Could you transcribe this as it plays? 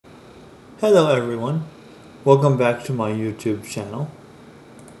Hello everyone, welcome back to my YouTube channel.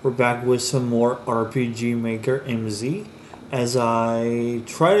 We're back with some more RPG Maker MZ as I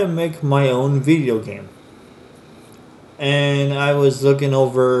try to make my own video game. And I was looking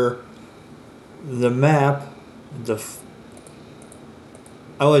over the map,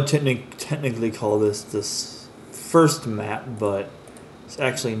 I would technically call this first map, but it's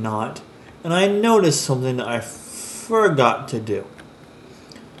actually not. And I noticed something that I forgot to do.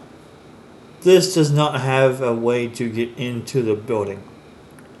 This does not have a way to get into the building.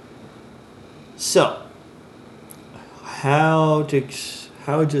 So, how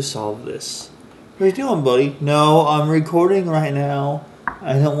to solve this? What are you doing, buddy? No, I'm recording right now.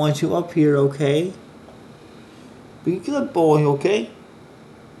 I don't want you up here, okay? Be a good boy, okay?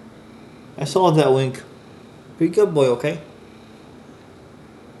 I saw that wink. Be a good boy, okay?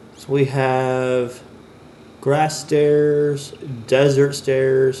 So we have grass stairs, desert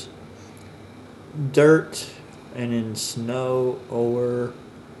stairs, dirt, and then snow, or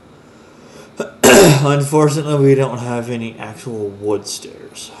unfortunately we don't have any actual wood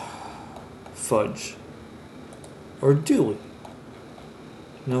stairs. Fudge. Or do we?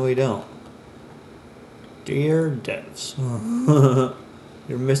 No, we don't. Dear devs.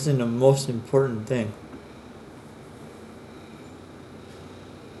 You're missing the most important thing.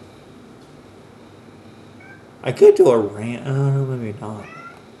 I could do a rant. Maybe not.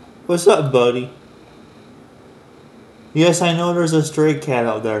 What's up, buddy? Yes, I know there's a stray cat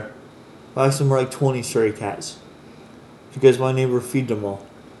out there. Well, actually more like 20 stray cats. Because my neighbor feed them all.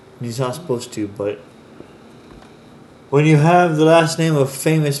 And he's not supposed to, but when you have the last name of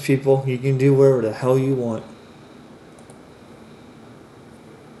famous people, you can do whatever the hell you want.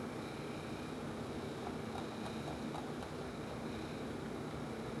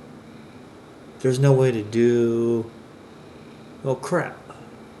 There's no way to do... Oh crap.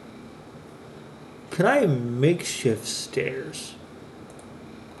 Can I makeshift stairs?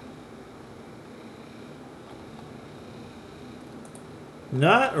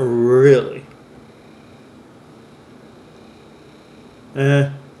 Not really.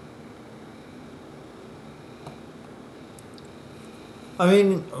 I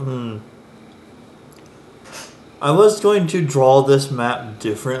mean, I was going to draw this map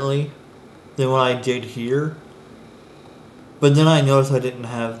differently than what I did here. But then I noticed I didn't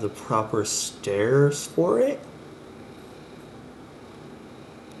have the proper stairs for it.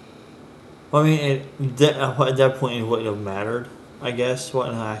 I mean, at that point it wouldn't have mattered, I guess.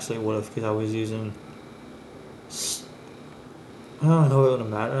 Well, no, actually it would have, because I was using... I don't know, it wouldn't have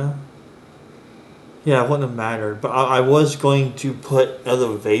mattered. Yeah, it wouldn't have mattered. But I was going to put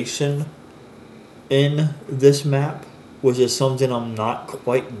elevation in this map, which is something I'm not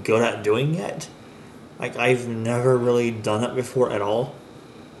quite good at doing yet. Like, I've never really done it before at all.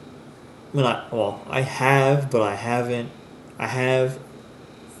 I mean, I have, but I haven't. I have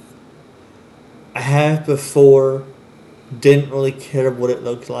before. Didn't really care what it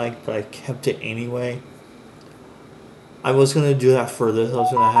looked like, but I kept it anyway. I was going to do that for this. I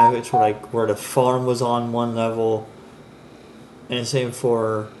was going to have it where the farm was on one level. And the same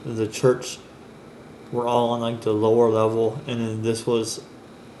for the church. We're all on like the lower level. And then this was...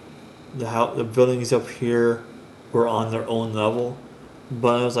 The buildings up here were on their own level,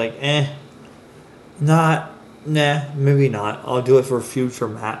 but I was like, nah, maybe not. I'll do it for future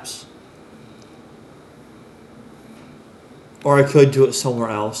maps, or I could do it somewhere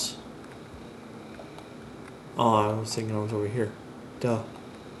else. Oh, I was thinking I was over here, duh.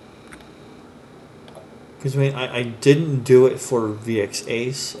 Because I mean, I didn't do it for VX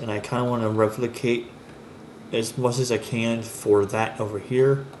Ace, and I kind of want to replicate as much as I can for that over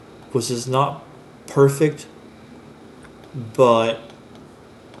here. Which is not perfect, but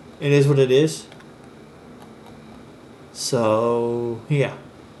it is what it is. So, yeah.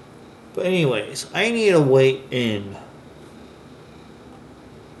 But anyways, I need a way in.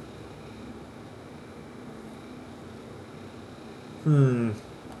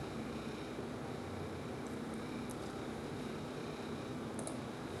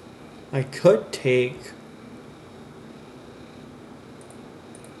 I could take...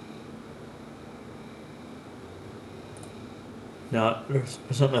 No, there's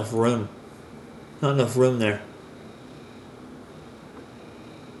not enough room. Not enough room there.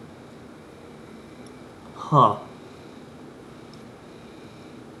 Huh.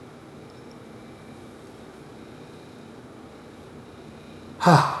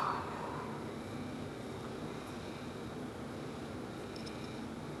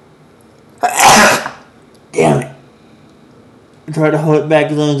 Damn it. I tried to hold it back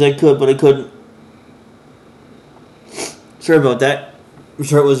as long as I could, but I couldn't. Sorry about that. I'm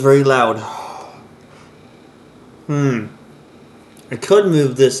sure it was very loud. I could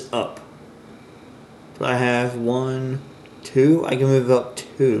move this up. But I have 1, 2. I can move up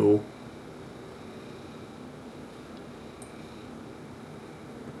 2.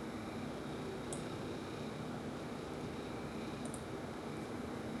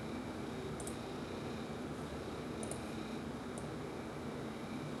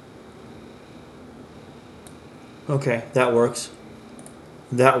 Okay, that works.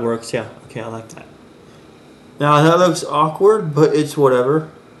 That works, yeah. Okay, I like that. Now that looks awkward, but it's whatever.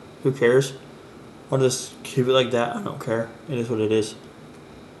 Who cares? I'll just keep it like that. I don't care. It is what it is.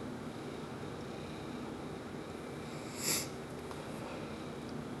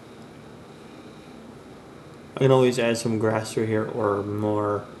 I can always add some grass through here or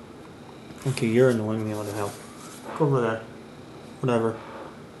more. Okay, you're annoying me. What the hell? Go over there. Whatever.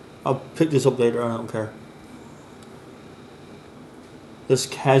 I'll pick this up later. I don't care. Just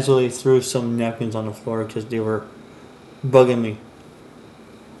casually threw some napkins on the floor because they were bugging me.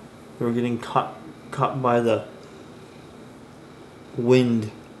 They were getting caught by the wind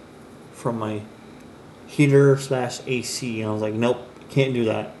from my heater / AC, and I was like, nope, can't do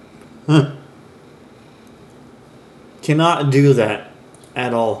that. Cannot do that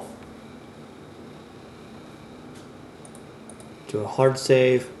at all. Do a hard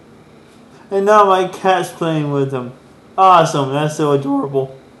save. And now my cat's playing with him. Awesome, that's so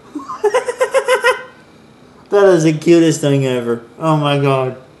adorable. That is the cutest thing ever. Oh my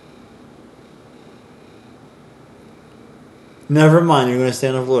god. Never mind, you're gonna stay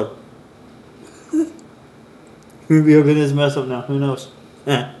on the floor. Maybe you're gonna mess up now, who knows?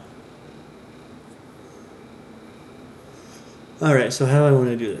 Alright, so how do I want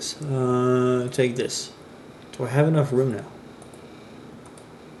to do this? Take this. Do I have enough room now?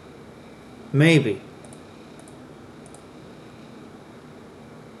 Maybe.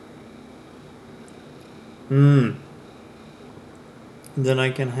 Then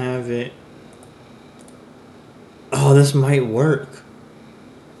I can have it. Oh, this might work.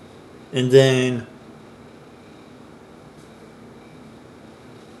 And then.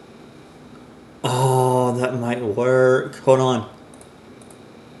 Oh, that might work. Hold on.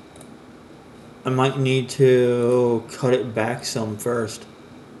 I might need to cut it back some first.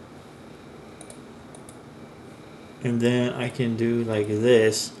 And then I can do like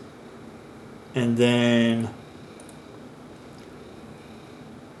this. And then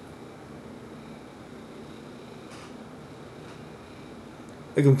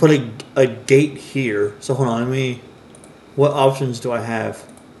I can put a date here. So hold on, what options do I have?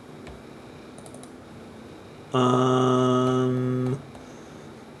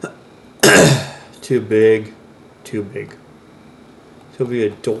 Too big. Too big. It'll be a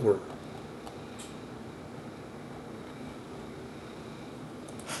door.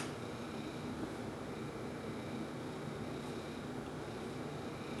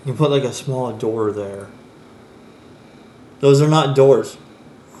 You can put like a small door there. Those are not doors.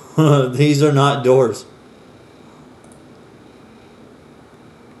 These are not doors.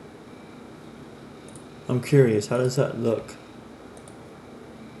 I'm curious, how does that look?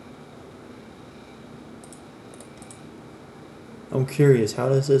 I'm curious, how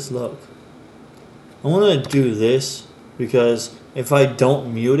does this look? I want to do this because if I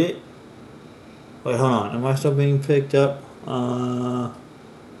don't mute it... Wait, hold on. Am I still being picked up? Hold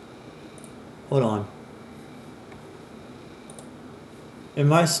on.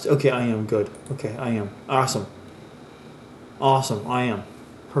 Am I okay, I am good. Okay, I am. Awesome. Awesome, I am.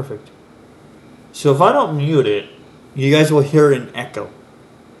 Perfect. So if I don't mute it, you guys will hear an echo.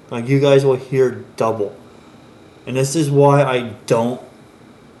 Like you guys will hear double. And this is why I don't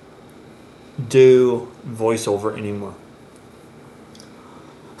do voiceover anymore.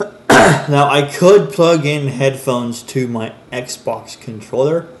 Now I could plug in headphones to my Xbox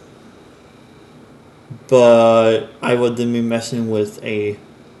controller, but I would then be messing with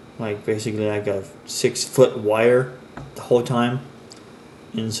basically like a 6-foot wire the whole time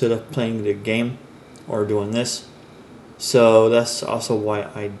instead of playing the game or doing this. So that's also why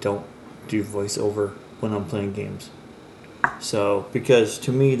I don't do voiceover when I'm playing games. So because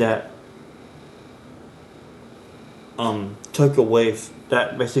to me that took away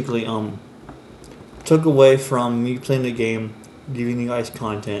from me playing the game, giving you guys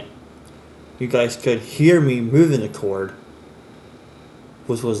content. You guys could hear me moving the cord,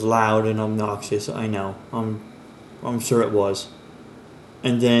 which was loud and obnoxious. I know. I'm sure it was.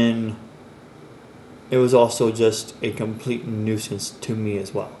 And then it was also just a complete nuisance to me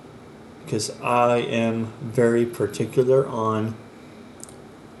as well, because I am very particular on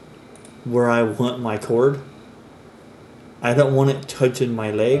where I want my cord. I don't want it touching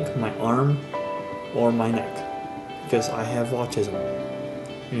my leg, my arm, or my neck. Because I have autism.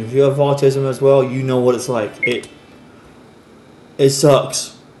 And if you have autism as well, you know what it's like. It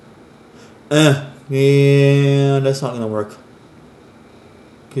sucks. Yeah, that's not gonna work.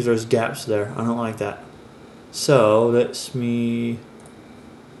 Because there's gaps there. I don't like that. So, let's me...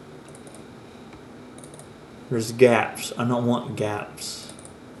 There's gaps. I don't want gaps.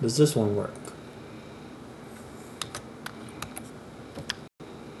 Does this one work?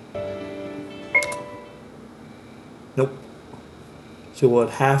 Nope. So it would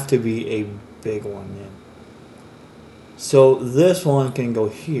have to be a big one then. So this one can go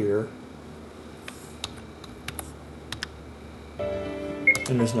here.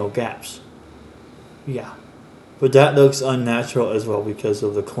 And there's no gaps. Yeah. But that looks unnatural as well because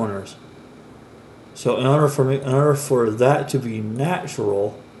of the corners. So in order for that to be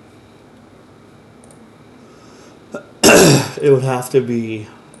natural, it would have to be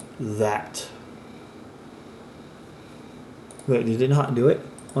that. Wait, did it not do it?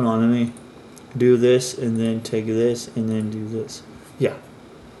 Hold on, let me do this and then take this and then do this. Yeah.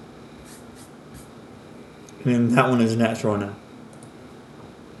 And that one is natural now.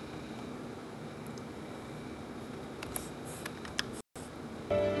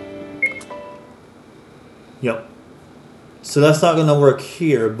 Yep. So that's not going to work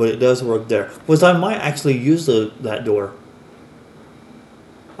here, but it does work there. Which I might actually use that door.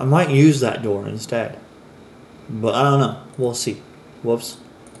 I might use that door instead. But I don't know. We'll see. Whoops.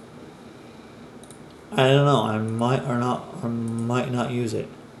 I don't know. I might or not. I might not use it.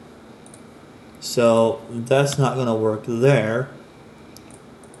 So that's not going to work there.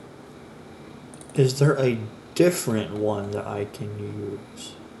 Is there a different one that I can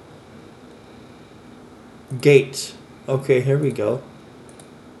use? Gates. Okay, here we go.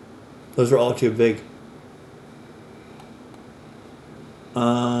 Those are all too big.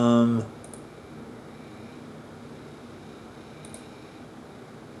 I'm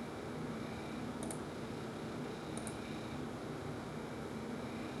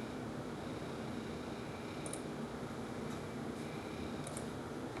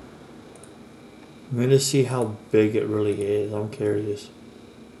gonna see how big it really is. I'm curious.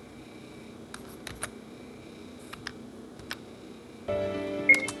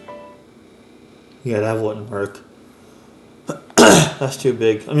 Yeah, that wouldn't work. That's too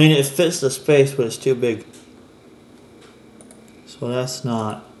big. I mean, it fits the space, but it's too big. So that's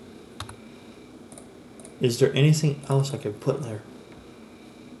not... Is there anything else I could put there?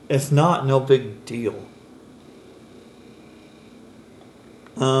 If not, no big deal.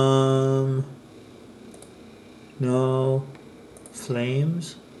 No.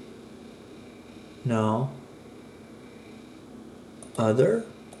 Flames? No. Other?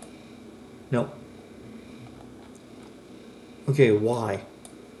 Nope. Okay, why?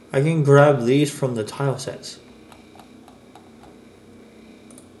 I can grab these from the tile sets.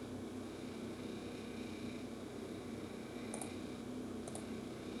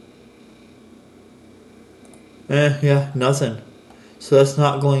 Yeah, nothing. So that's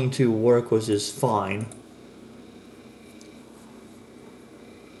not going to work, which is fine.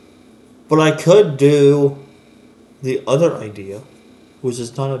 But I could do the other idea, which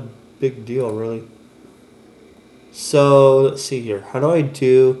is not a big deal, really. So, let's see here. How do I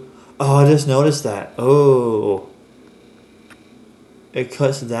do... Oh, I just noticed that. Oh. It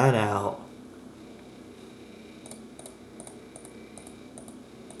cuts that out.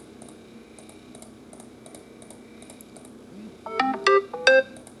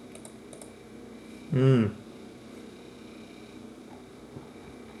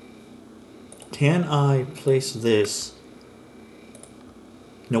 Can I place this?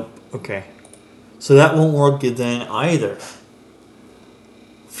 Nope. Okay. So that won't work then either.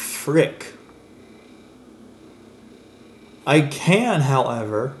 Frick. I can,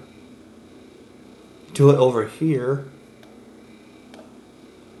 however, do it over here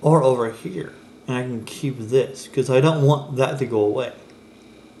or over here. And I can keep this because I don't want that to go away.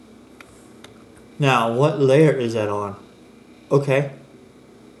 Now, what layer is that on? Okay.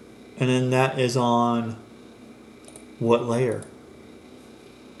 And then that is on what layer?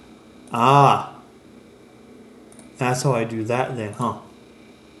 Ah. That's how I do that then, huh?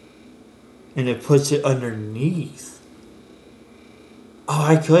 And it puts it underneath. Oh,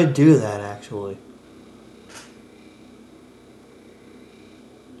 I could do that actually.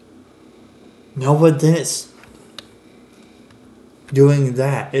 No, but then it's doing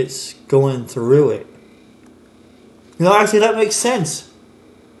that. It's going through it. No, actually that makes sense.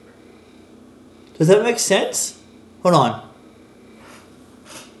 Does that make sense? Hold on.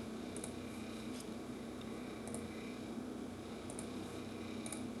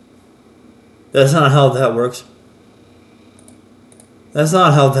 That's not how that works. That's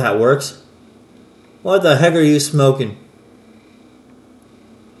not how that works. What the heck are you smoking?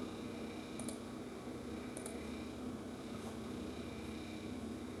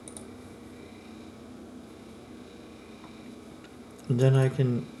 And then I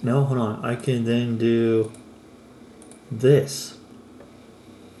can... No, hold on. I can then do this.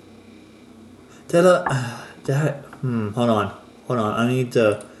 Hold on. Hold on. I need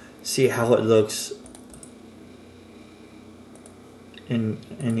to see how it looks in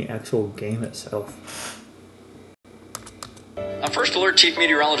the actual game itself. First Alert Chief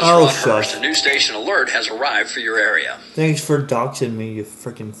Meteorologist Rob Hurst. A new station alert has arrived for your area. Thanks for doxing me, you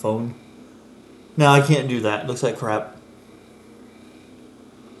freaking phone. No, I can't do that. It looks like crap.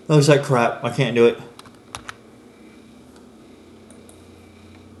 It looks like crap. I can't do it.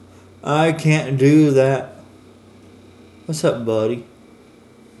 I can't do that. What's up, buddy?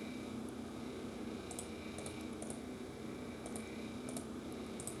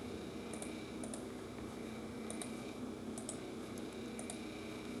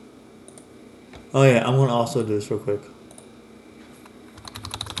 Oh yeah, I'm gonna also do this real quick.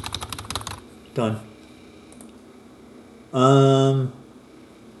 Done.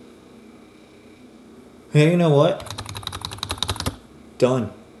 Hey, you know what?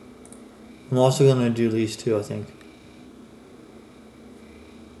 Done. I'm also gonna do these two, I think.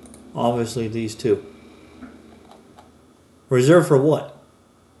 Obviously, these two. Reserve for what?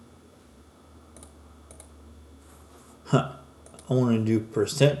 Huh. I want to do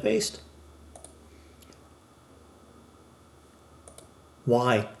percent based.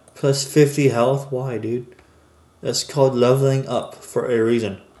 Why? Plus 50 health? Why, dude? That's called leveling up for a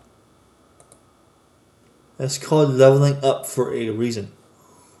reason. That's called leveling up for a reason.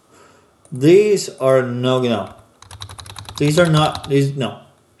 These are no. These are not, these, no.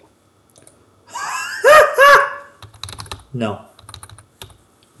 No.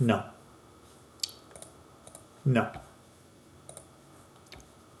 No. No.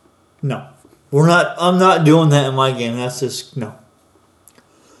 No. I'm not doing that in my game. That's just, no.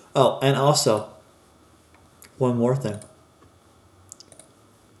 Oh, and also, one more thing.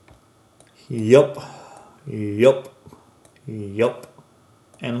 Yup. Yup. Yup.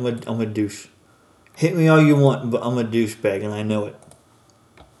 And I'm a douche. Hit me all you want, but I'm a douchebag and I know it.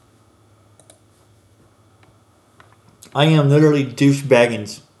 I am literally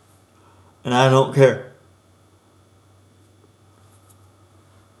douchebaggins. And I don't care.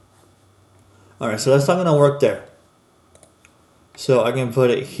 Alright, so that's not going to work there. So I can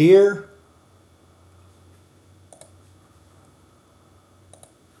put it here.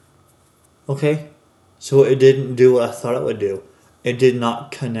 Okay. So it didn't do what I thought it would do. It did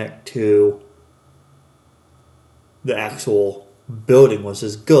not connect to the actual building, which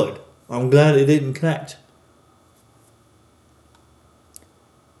is good. I'm glad it didn't connect.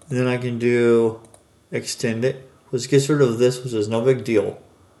 And then I can do extend it, which gets rid of this, which is no big deal.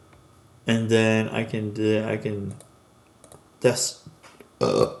 And then I can that's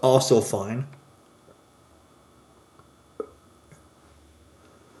also fine.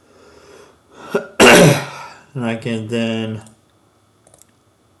 And I can then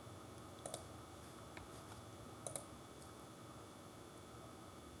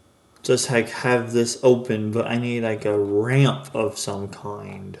just like have this open, but I need like a ramp of some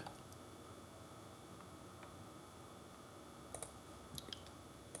kind.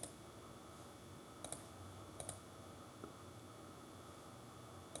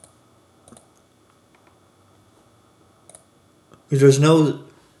 There's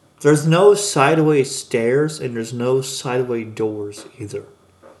no sideways stairs and there's no sideways doors either.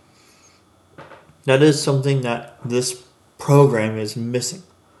 That is something that this program is missing.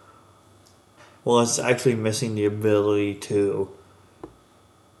 Well, it's actually missing the ability to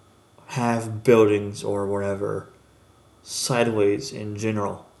have buildings or whatever sideways in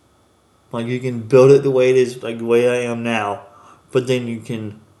general. Like you can build it the way it is, like the way I am now, but then you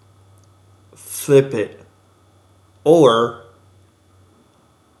can flip it or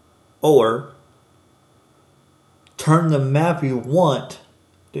turn the map you want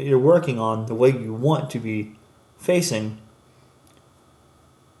that you're working on the way you want to be facing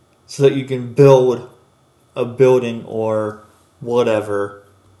so that you can build a building or whatever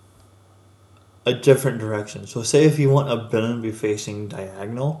a different direction. So say if you want a building to be facing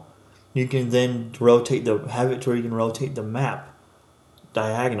diagonal, you can then have it to where you can rotate the map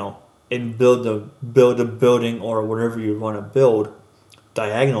diagonal and build a building or whatever you want to build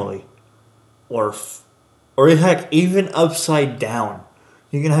diagonally. Or heck, even upside down.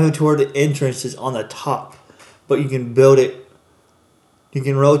 You can have it to where the entrance is on the top, but you can build it. You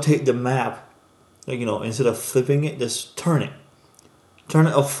can rotate the map Like, you know, instead of flipping it, just turn it. Turn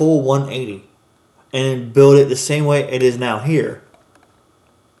it a full 180. And then build it the same way it is now here.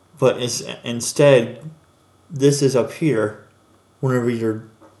 But instead, this is up here whenever you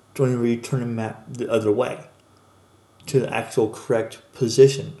turn the map the other way to the actual correct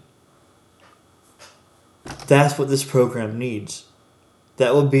position. That's what this program needs.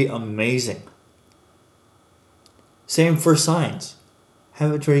 That would be amazing. Same for signs.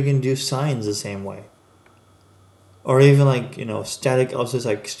 Have it where you can do signs the same way. Or even like, you know, static objects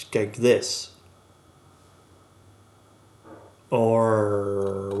like this.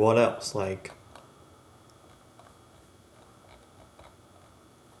 Or what else? Like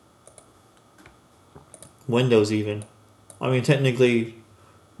windows even. I mean, technically,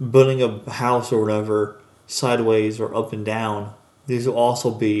 building a house or whatever, sideways or up and down, these will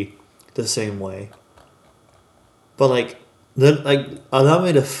also be the same way. But allow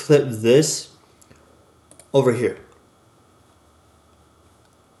me to flip this over here.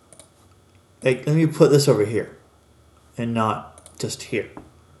 Like, let me put this over here, and not just here.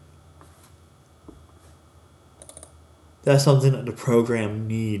 That's something that the program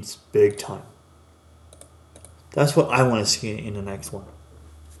needs big time. That's what I want to see in the next one.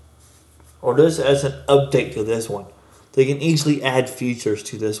 Or this as an update to this one. They can easily add features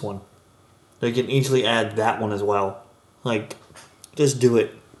to this one. They can easily add that one as well. Like, just do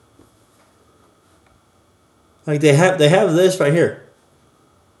it. Like they have this right here.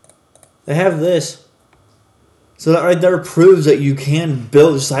 They have this. So that right there proves that you can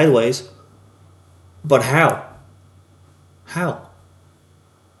build sideways. But how? How?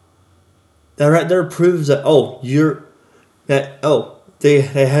 That right there proves that they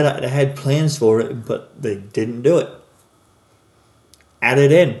had plans for it, but they didn't do it. Add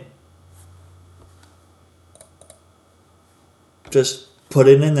it in. Just put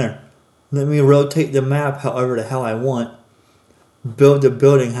it in there. Let me rotate the map however the hell I want. Build the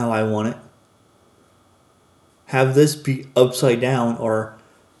building how I want it. Have this be upside down, or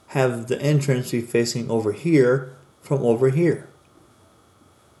have the entrance be facing over here from over here.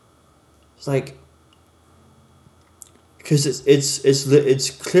 It's like, because it's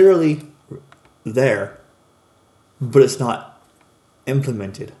clearly there, but it's not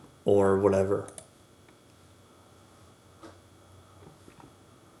implemented or whatever.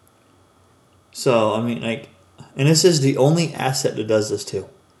 So I mean, like, and this is the only asset that does this too.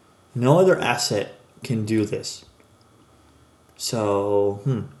 No other asset can do this.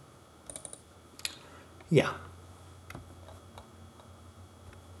 So yeah.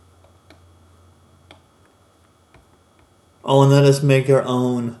 Oh, and let us make our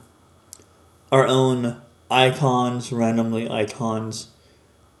own icons, randomly icons,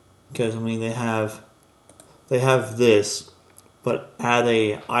 because I mean they have this, but add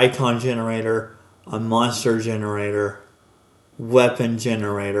a icon generator, a monster generator, weapon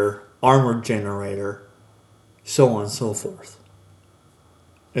generator, armor generator, so on and so forth.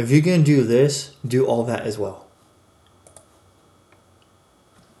 If you can do this, do all that as well.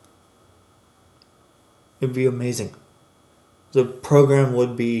 It'd be amazing. The program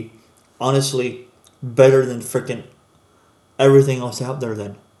would be, honestly, better than freaking everything else out there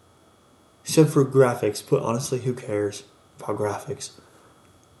then. Except for graphics, but honestly, who cares about graphics?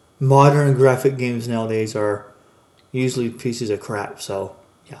 Modern graphic games nowadays are usually pieces of crap, so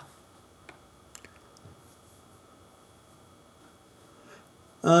yeah.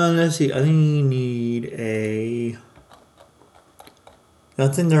 Let's see, I need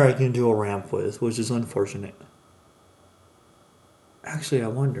nothing there I can do a ramp with, which is unfortunate. Actually, I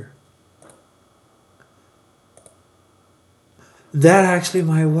wonder. That actually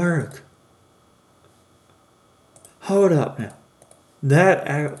might work. Hold up now.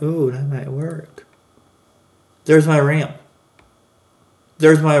 That might work. There's my ramp.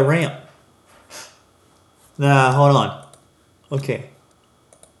 There's my ramp. Nah, hold on. Okay.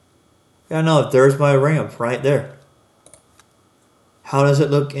 Yeah, no, there's my ramp right there. How does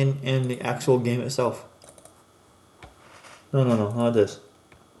it look in the actual game itself? No, not this.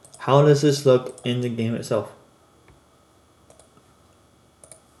 How does this look in the game itself?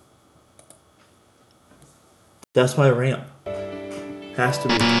 That's my ramp. Has to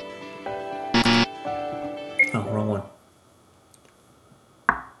be. Oh, wrong one.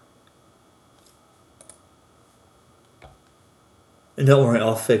 And don't worry,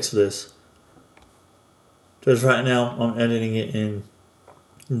 I'll fix this. Just right now, I'm editing it in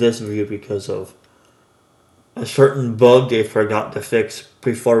this view because of a certain bug they forgot to fix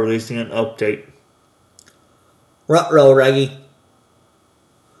before releasing an update. Ruh-roh, Raggy.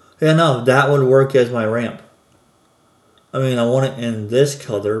 Yeah, no, that would work as my ramp. I mean, I want it in this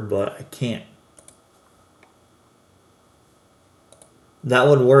color, but I can't. That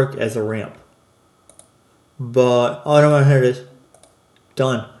would work as a ramp. But, oh, never mind, here it is.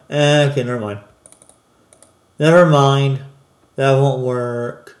 Done. Okay, never mind. Never mind. That won't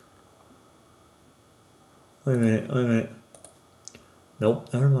work. Wait a minute.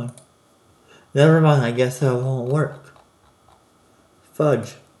 Nope, never mind. Never mind, I guess that won't work.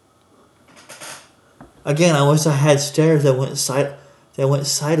 Fudge. Again, I wish I had stairs that went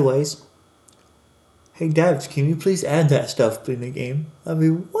sideways. Hey devs, can you please add that stuff in the game? That'd be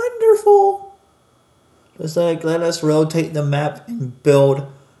wonderful. Just like let us rotate the map and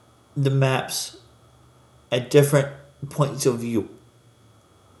build the maps at different points of view.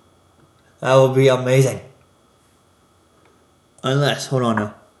 That would be amazing. Unless, hold on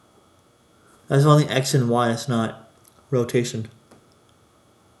now. That's only X and Y, it's not rotation.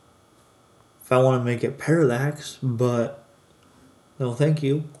 If I want to make it parallax, but no thank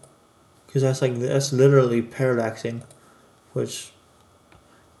you. Because that's literally parallaxing. Which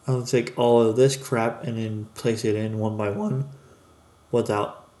I'll take all of this crap and then place it in one by one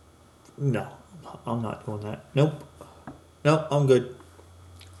without. No, I'm not doing that. Nope, I'm good.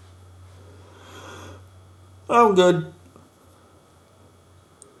 I'm good.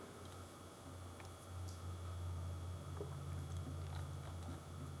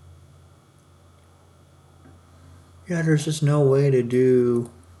 Yeah, there's just no way to do.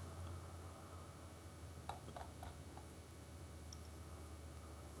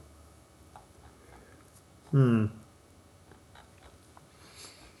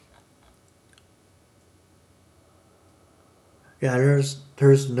 Yeah,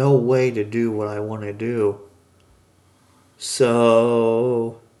 there's no way to do what I want to do.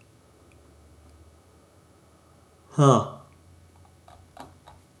 So, I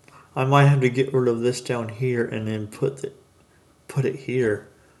might have to get rid of this down here and then put it here,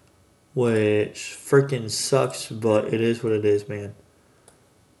 which freaking sucks, but it is what it is, man.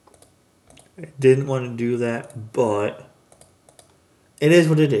 I didn't want to do that, but it is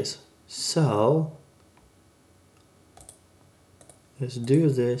what it is. So, let's do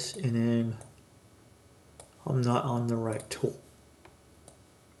this, and then I'm not on the right tool.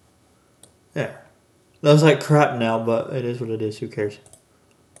 There. Looks like crap now, but it is what it is. Who cares?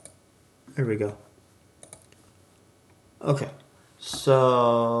 There we go. Okay.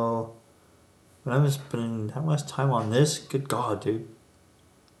 So, I'm just spending that much time on this? Good God, dude.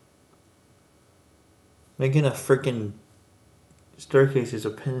 Making a freaking staircase is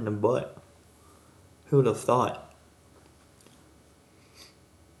a pain in the butt. Who would have thought?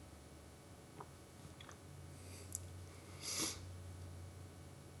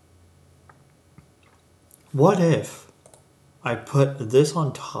 What if I put this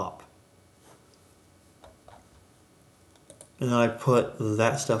on top and then I put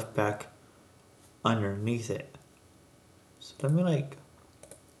that stuff back underneath it? So let me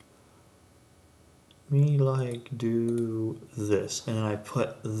do this, and then I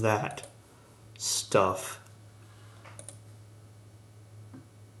put that stuff.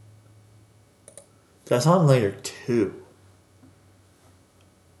 That's on layer 2.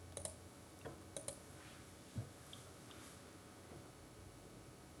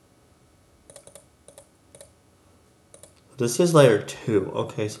 This is layer 2.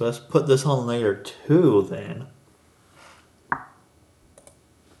 Okay, so let's put this on layer 2 then.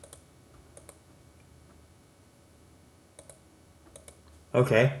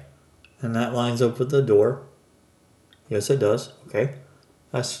 Okay, and that lines up with the door. Yes, it does. Okay,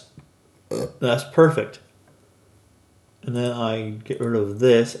 that's perfect. And then I get rid of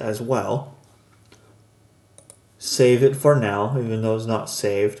this as well. Save it for now, even though it's not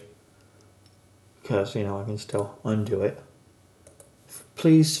saved. Because, I can still undo it.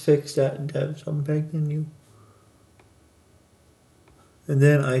 Please fix that, devs. I'm begging you. And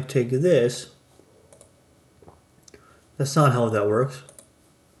then I take this. That's not how that works.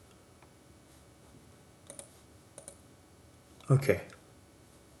 Okay.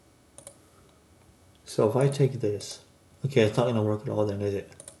 So if I take this. Okay, it's not going to work at all then, is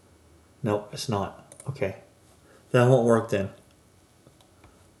it? No, it's not. Okay. That won't work then.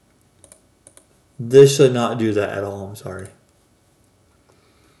 This should not do that at all, I'm sorry.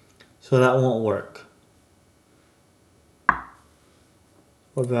 So that won't work.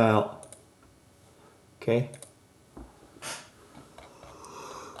 What about... Okay.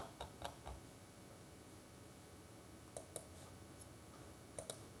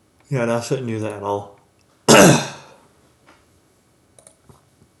 Yeah, that shouldn't do that at all.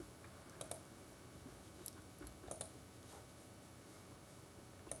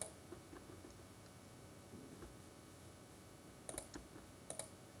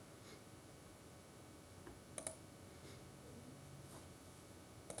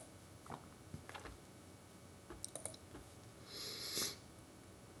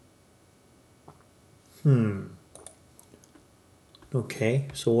 Okay,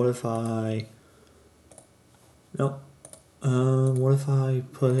 so what if I... Nope. What if I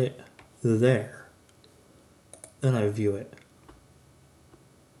put it there? Then I view it.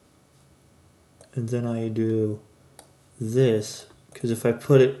 And then I do this. Because if I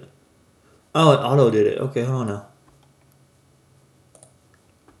put it... Oh, it auto did it. Okay, hold on now.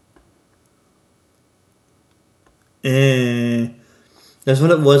 That's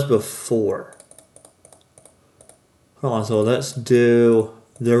what it was before. Hold on, so let's do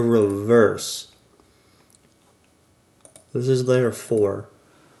the reverse. This is layer 4.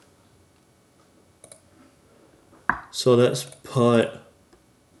 So let's put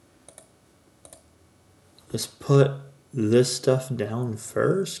this stuff down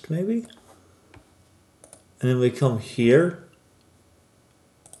first, maybe? And then we come here.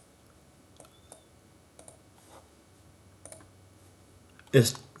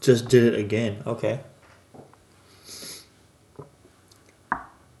 It just did it again. Okay.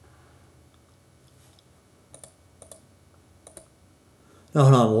 Now,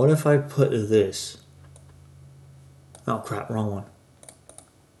 hold on. What if I put this? Oh, crap. Wrong one.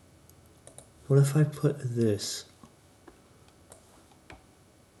 What if I put this?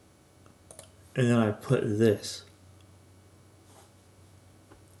 And then I put this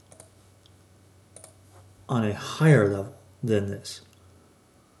on a higher level than this.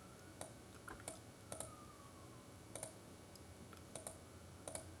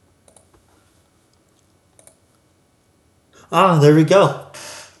 Ah, there we go.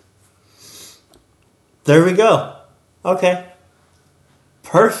 There we go. Okay.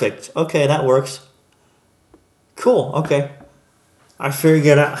 Perfect. Okay, that works. Cool. Okay. I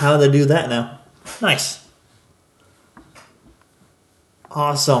figured out how to do that now. Nice.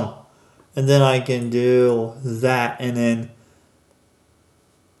 Awesome. And then I can do that, and then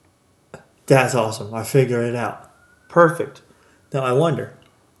that's awesome. I figured it out. Perfect. Now I wonder.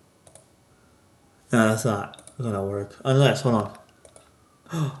 No, that's not gonna work. Unless, hold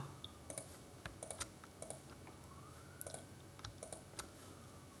on.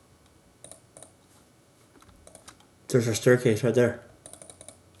 There's a staircase right there.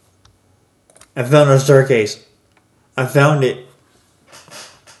 I found our staircase. I found it.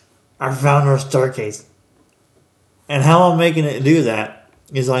 I found our staircase. And how I'm making it do that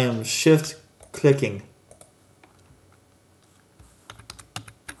is I am shift clicking.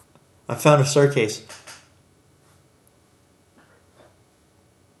 I found a staircase.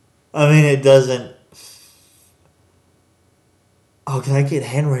 I mean, it doesn't... Oh, can I get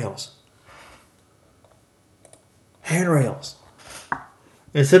handrails? Handrails.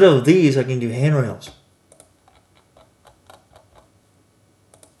 Instead of these, I can do handrails.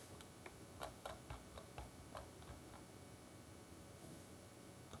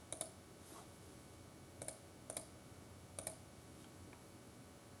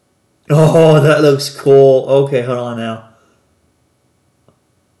 Oh, that looks cool. Okay, hold on now.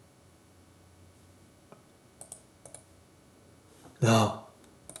 No.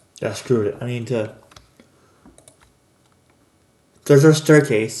 I screwed it. I need to... There's our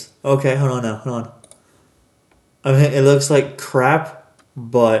staircase. Okay, hold on now. Hold on. I mean, it looks like crap,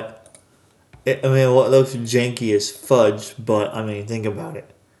 but... I mean, what looks janky is fudge, but, I mean, think about it.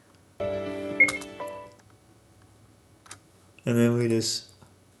 And then we just...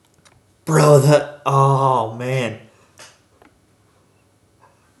 Bro, that... Oh, man.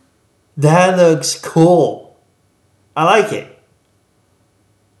 That looks cool. I like it.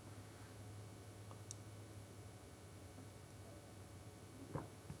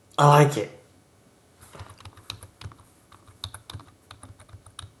 I like it.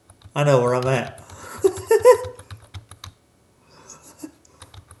 I know where I'm at.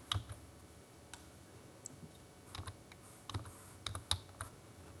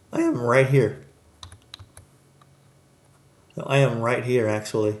 I am right here. No, I am right here,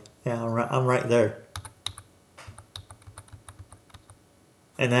 actually. Yeah, I'm right there.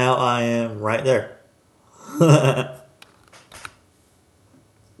 And now I am right there.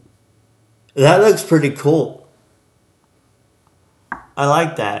 That looks pretty cool. I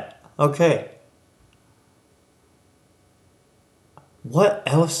like that. Okay. What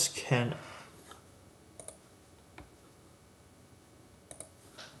else can...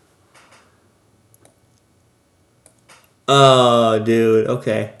 Oh, dude.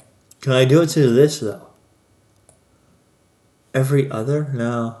 Okay. Can I do it to this, though? Every other?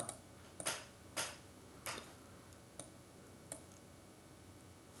 No.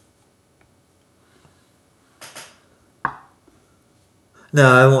 No,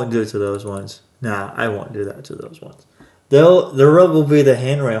 I won't do it to those ones. Nah, I won't do that to those ones. There will be the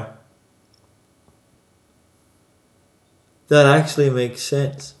handrail. That actually makes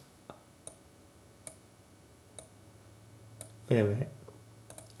sense. Wait a minute.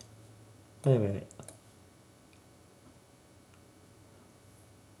 Wait a minute.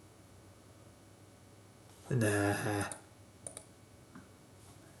 Nah.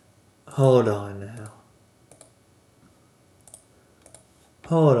 Hold on now.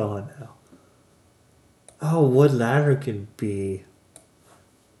 Hold on now. Oh, wood ladder could be.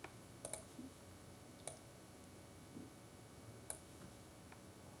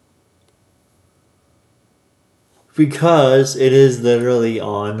 Because it is literally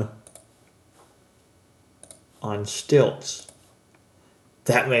on stilts.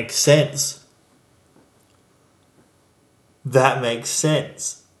 That makes sense. That makes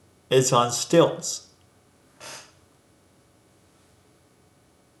sense. It's on stilts.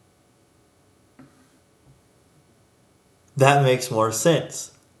 That makes more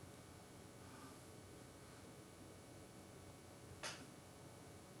sense.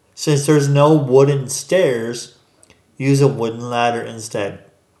 Since there's no wooden stairs, use a wooden ladder instead.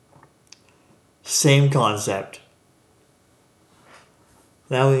 Same concept.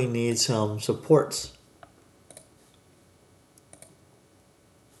 Now we need some supports.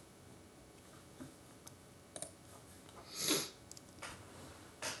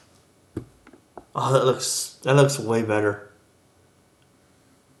 Oh, that looks way better.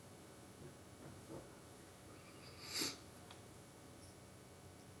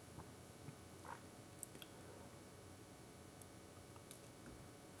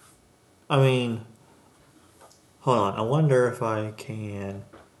 I mean, hold on. I wonder if I can.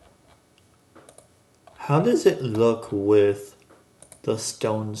 How does it look with the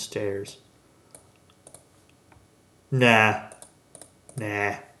stone stairs? Nah.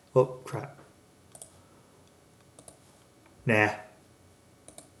 Nah. Oh, crap. Nah.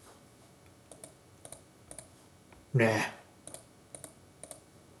 Nah.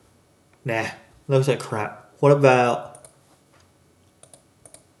 Nah. Looks like crap. What about...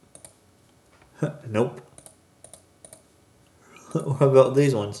 Nope. What about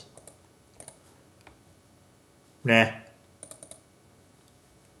these ones? Nah.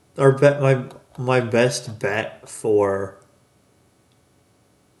 My best bet for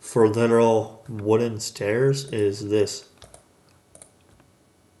literal wooden stairs is this.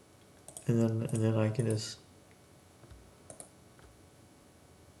 And then I can just...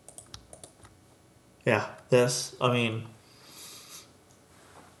 Yeah, this, I mean...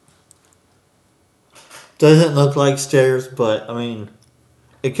 Doesn't look like stairs, but I mean...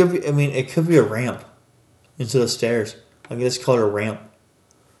 It could be, it could be a ramp instead of stairs. I guess call it a ramp.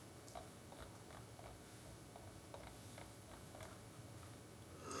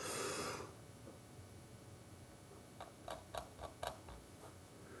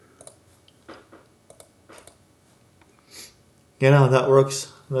 You know, that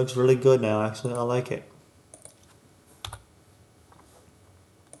works. Looks really good now, actually. I like it.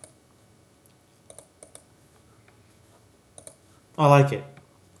 I like it.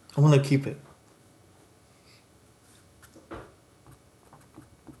 I'm going to keep it.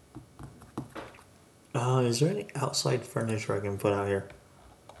 Is there any outside furniture I can put out here?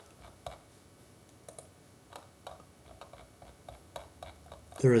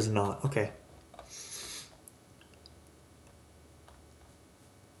 There is not. Okay.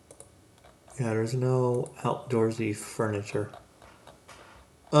 Yeah, there's no outdoorsy furniture.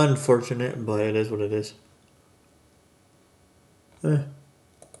 Unfortunate, but it is what it is. Not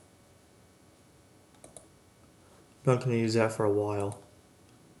going to use that for a while.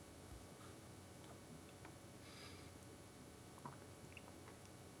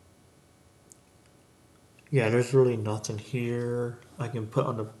 Yeah, there's really nothing here I can put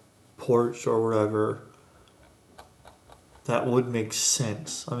on the porch or whatever. That would make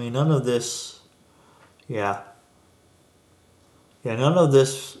sense. I mean, none of this... Yeah. Yeah, none of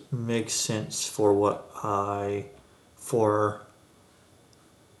this makes sense for what I... For...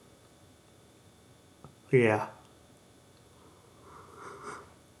 Yeah.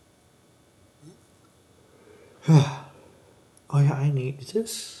 Oh yeah, I need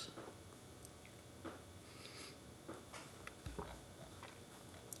this.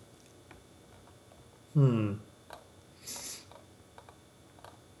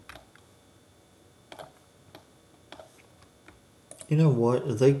 You know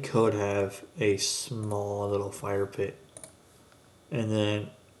what? They could have a small little fire pit. And then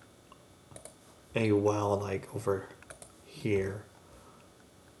a well like over here.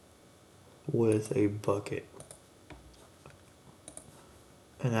 With a bucket.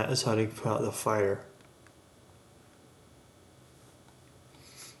 And that is how they put out the fire.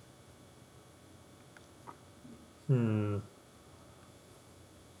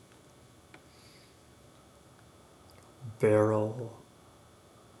 barrel.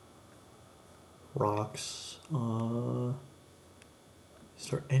 Rocks. Is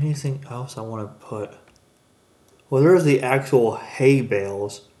there anything else I want to put? Well, there's the actual hay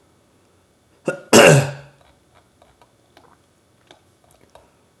bales. Do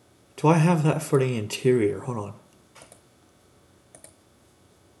I have that for the interior? Hold on.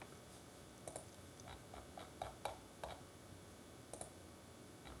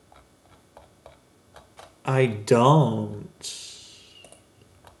 I don't.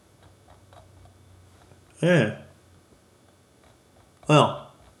 Yeah.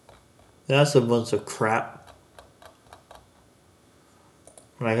 Well, that's a bunch of crap.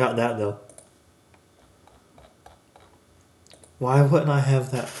 I got that though. Why wouldn't I have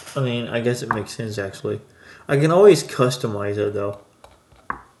that? I mean, I guess it makes sense actually. I can always customize it though.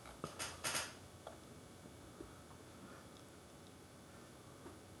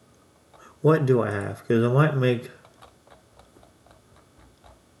 What do I have? Because I might make...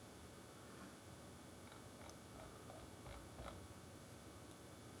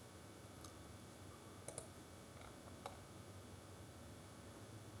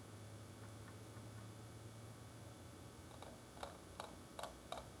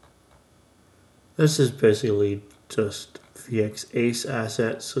 This is basically just VX Ace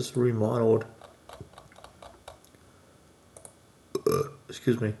assets, just remodeled.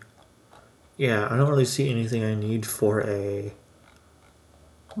 Excuse me. Yeah, I don't really see anything I need for a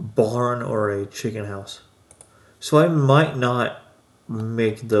barn or a chicken house. So I might not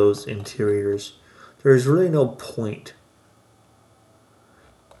make those interiors. There's really no point.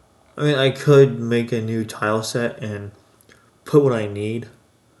 I mean, I could make a new tile set and put what I need,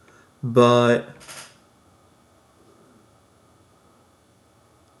 but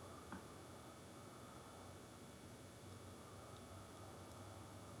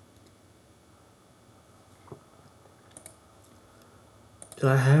did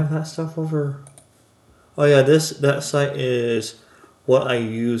I have that stuff over? Oh yeah, that site is what I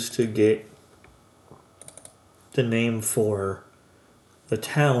used to get the name for the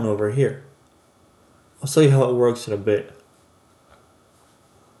town over here. I'll show you how it works in a bit.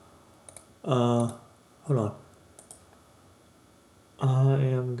 Hold on. I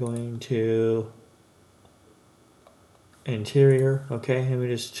am going to interior. Okay, let me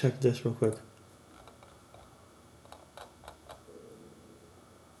just check this real quick.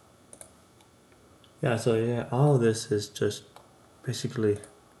 Yeah, so yeah, all of this is just basically...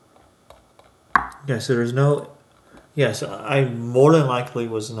 Yeah, so there's no... Yeah, so I more than likely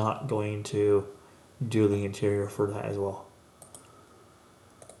was not going to do the interior for that as well.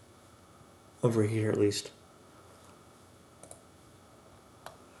 Over here at least.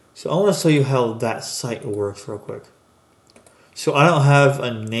 So I want to show you how that site works real quick. So I don't have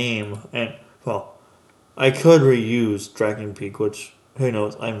a name, and well, I could reuse Dragon Peak, which who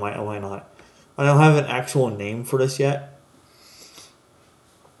knows, I might or might not. I don't have an actual name for this yet.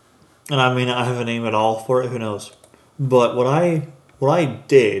 And I may not have a name at all for it, who knows. But what I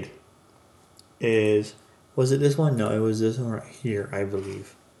did is, was it this one? No, it was this one right here, I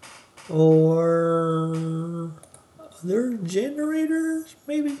believe. Or other generators,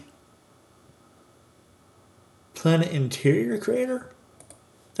 maybe? Planet Interior Creator?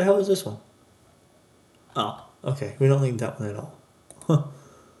 The hell is this one? Oh, okay. We don't need that one at all. Huh.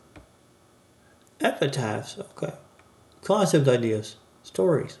 Epitaphs, okay. Concept ideas.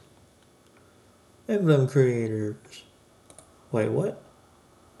 Stories. Emblem creators. Wait, what?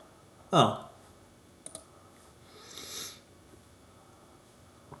 Oh.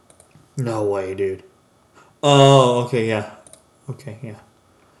 No way, dude. Oh, okay, yeah. Okay, yeah.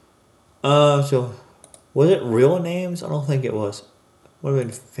 So, was it real names? I don't think it was. Would have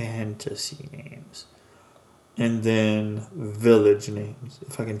been fantasy names. And then village names,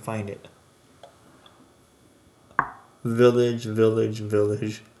 if I can find it. Village, village,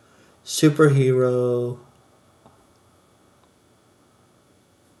 village. Superhero.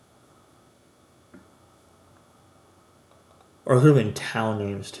 Or it could have been town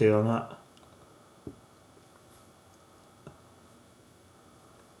names too, I'm not...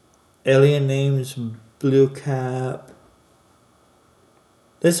 Alien names, Blue Cap.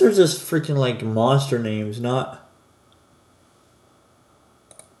 These are just freaking like monster names, not...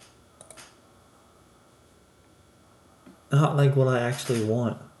 Not like what I actually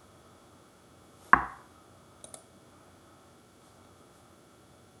want.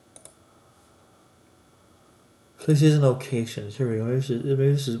 Places and locations. Here we go.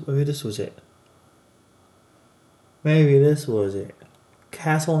 Maybe this was it. Maybe this was it.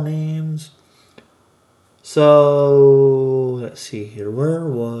 Castle names. So let's see here. Where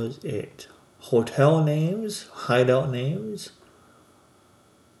was it? hotel names, hideout names,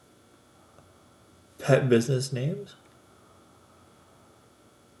 pet business names.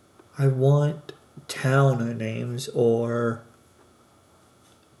 I want town names or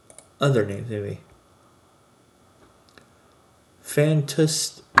other names maybe.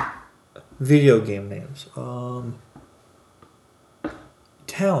 Video game names.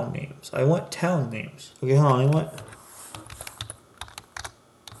 Town names. I want town names. Okay, hold on. I want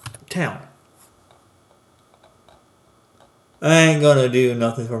town. I ain't gonna do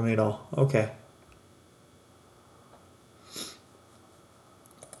nothing for me at all. Okay.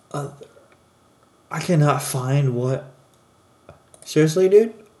 I cannot find what. Seriously,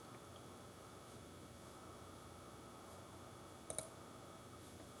 dude?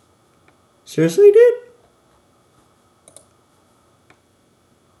 Seriously, dude?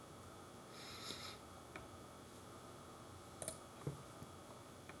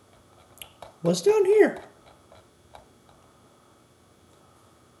 What's down here?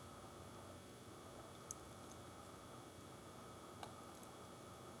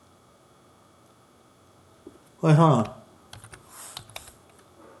 Wait, hold on.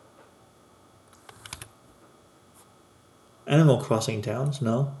 Animal Crossing towns?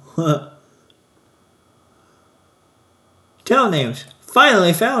 No. Town names.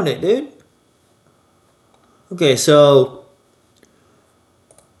 Finally found it, dude. Okay, so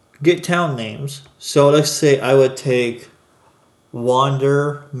get town names. So let's say I would take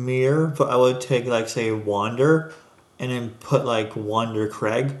Wandermere, but I would take like say Wander and then put like Wander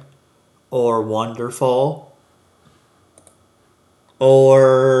Craig or Wanderfall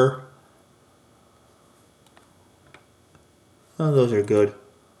or oh, those are good.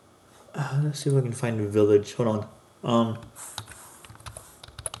 Let's see if I can find a village. Hold on.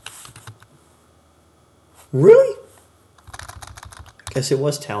 Really? Guess it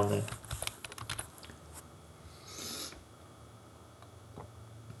was town then.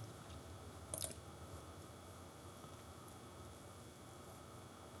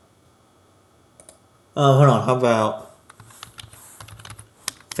 Hold on. How about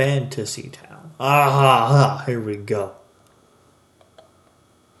Fantasy Town? Here we go.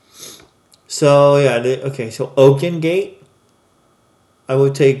 So yeah, okay. So Oaken Gate. I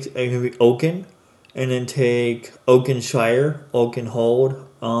would take maybe Oaken, and then take Oakenshire, Oakenhold,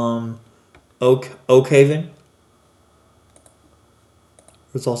 Oakhaven.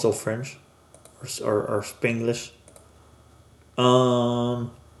 It's also French, or Spanglish.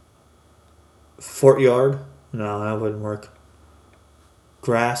 Fort Yard. No, that wouldn't work.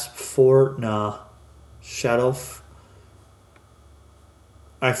 Grasp Fort. Nah. Shadow.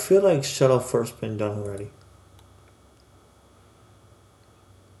 I feel like Shadow Fort's been done already.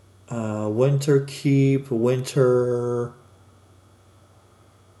 Winter Keep. Winter.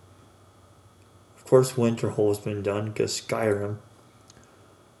 Of course, Winterhole's been done because Skyrim.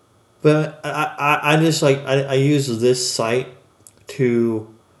 But I just like I use this site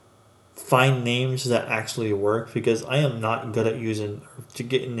to find names that actually work because I am not good at to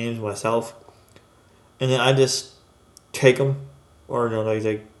getting names myself, and then I just take them or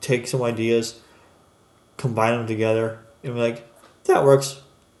like take some ideas, combine them together, and be like that works.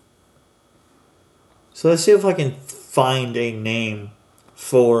 So let's see if I can find a name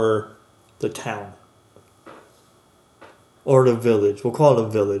for the town or the village. We'll call it a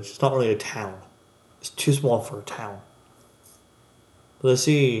village. It's not really a town. It's too small for a town. Let's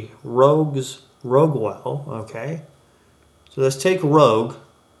see. Roguewell. Okay. So let's take Rogue.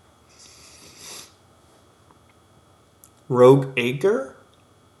 Rogue Acre.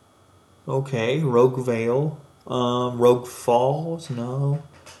 Okay. Rogue Vale. Rogue Falls. No.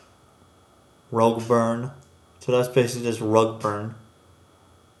 Rogueburn. So that's basically just Rugburn.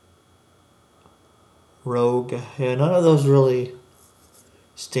 Rogue. Yeah, none of those really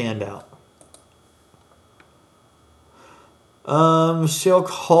stand out. Silk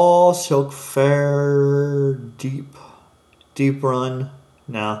Hall, Silk Fair, Deep Run,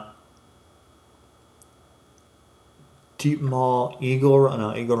 nah. Deep Mall, Eagle Run,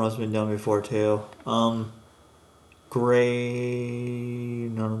 no, Eagle Run's been done before too. Gray,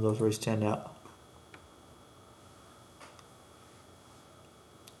 none of those really stand out.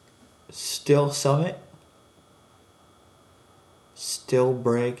 Still Summit, Still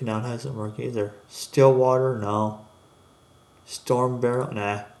Break, no, it hasn't worked either. Stillwater, no. Storm Barrel,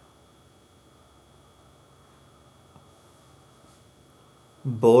 nah.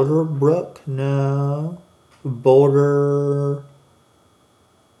 Boulder Brook, no. Boulder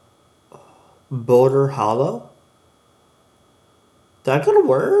Hollow. That could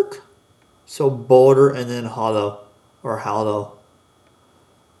work. So Boulder and then Hollow or Hollow.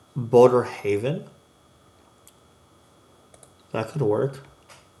 Boulder Haven. That could work.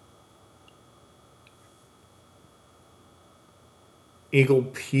 Eagle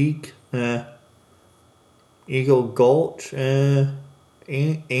Peak. Eagle Gulch.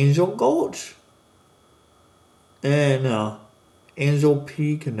 Angel Gulch. No. Angel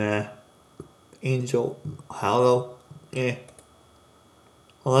Peak. Nah. Angel Hollow. I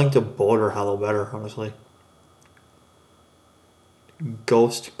like the Boulder Hollow better, honestly.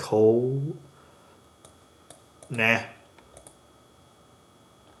 Ghost Cove. Nah.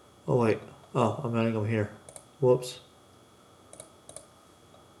 Oh, wait. Oh, I'm adding them here. Whoops.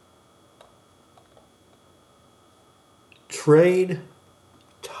 Trade.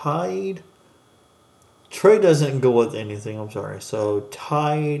 Tide. Trade doesn't go with anything, I'm sorry. So,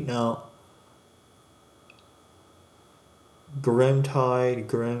 Tide, no. Grim Tide,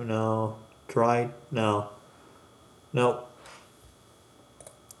 Grim, no. Dry, no. Nope.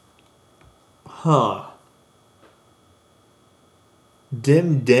 Huh.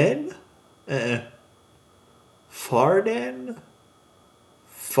 Dim Den? Far Den?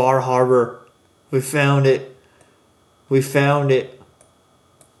 Far Harbor. We found it. We found it.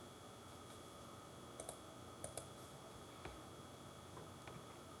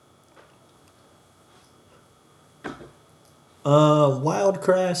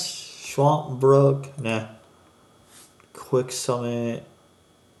 Wildcrest, Swamp Brook, nah. Quick Summit,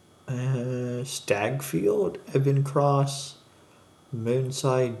 Stagfield, Eben Cross,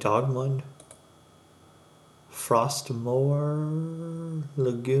 Moonside, Dogmund, Frostmoor,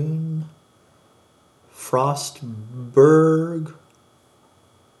 Lagoon, Frostburg,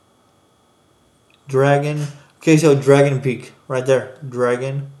 Dragon. Okay, so Dragon Peak, right there.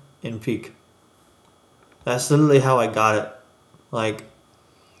 Dragon and Peak. That's literally how I got it. Like,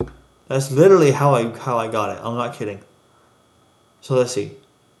 that's literally how I got it. I'm not kidding. So let's see.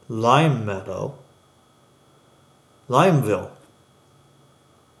 Lime Meadow. Limeville.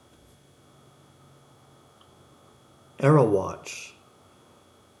 Arrowwatch.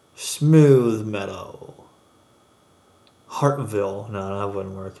 Smooth Meadow. Hartville. No, that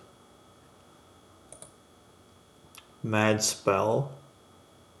wouldn't work. Mad Spell.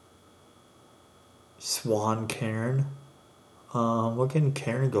 Swan Cairn. What can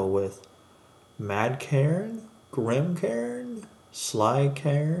Cairn go with? Mad Cairn? Grim Cairn? Sly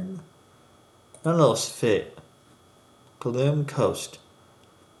Cairn? None of those fit. Gloom Coast.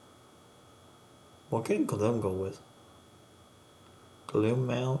 What can Gloom go with? Gloom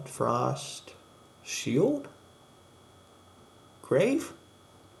Mount, Frost, Shield? Grave?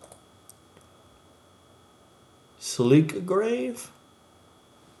 Sleek Grave?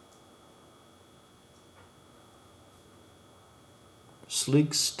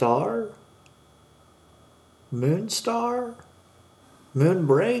 Sleek Star? Moonstar?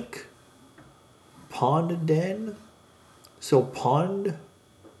 Moonbreak? Pond Den? So Pond?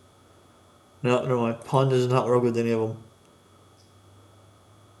 No, never mind. Pond does not work with any of them.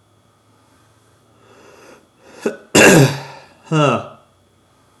 Huh.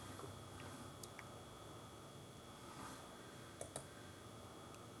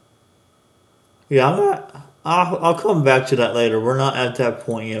 Yeah, I'm not. I'll come back to that later. We're not at that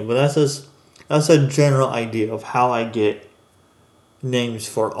point yet, but that's a general idea of how I get names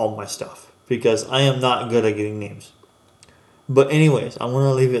for all my stuff, because I am not good at getting names. But anyways, I'm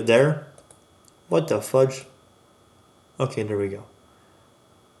gonna leave it there. What the fudge? Okay, there we go.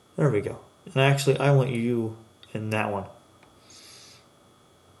 There we go. And actually, I want you in that one,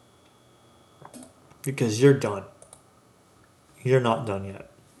 because you're done. You're not done yet.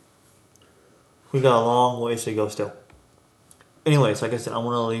 We got a long ways to go still. Anyways, like I said, I'm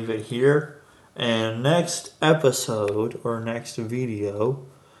going to leave it here. And next episode, or next video,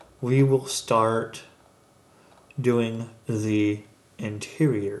 we will start doing the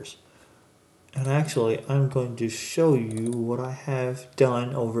interiors. And actually, I'm going to show you what I have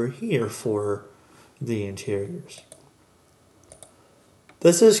done over here for the interiors.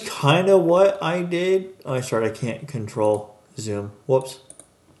 This is kind of what I did. Oh, sorry, I can't control zoom. Whoops.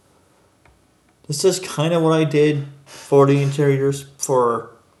 This is kind of what I did for the interiors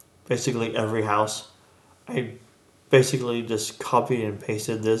for basically every house. I basically just copied and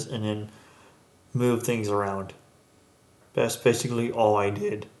pasted this and then moved things around. That's basically all I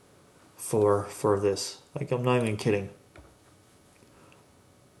did for this. Like, I'm not even kidding.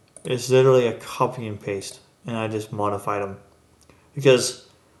 It's literally a copy and paste, and I just modified them. Because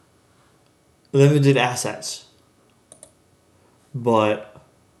limited assets. But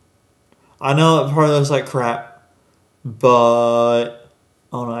I know it probably looks like crap, but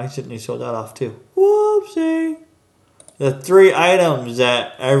oh no, I accidentally showed that off too. Whoopsie! The 3 items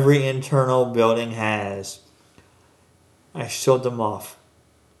that every internal building has. I showed them off.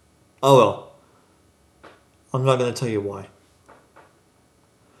 Oh well. I'm not going to tell you why.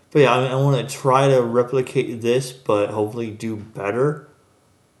 But yeah, I want to try to replicate this, but hopefully do better.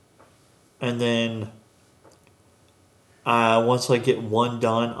 And then once I get one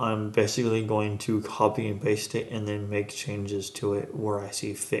done, I'm basically going to copy and paste it and then make changes to it where I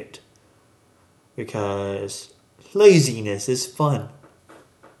see fit. Because laziness is fun.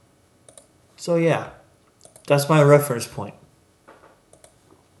 So yeah, that's my reference point.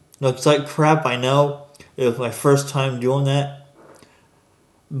 Looks like crap, I know. It was my first time doing that.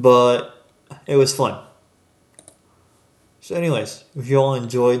 But it was fun. So anyways, if you all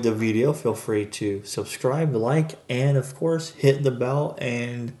enjoyed the video, feel free to subscribe, like, and of course hit the bell,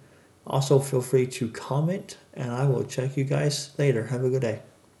 and also feel free to comment, and I will check you guys later. Have a good day.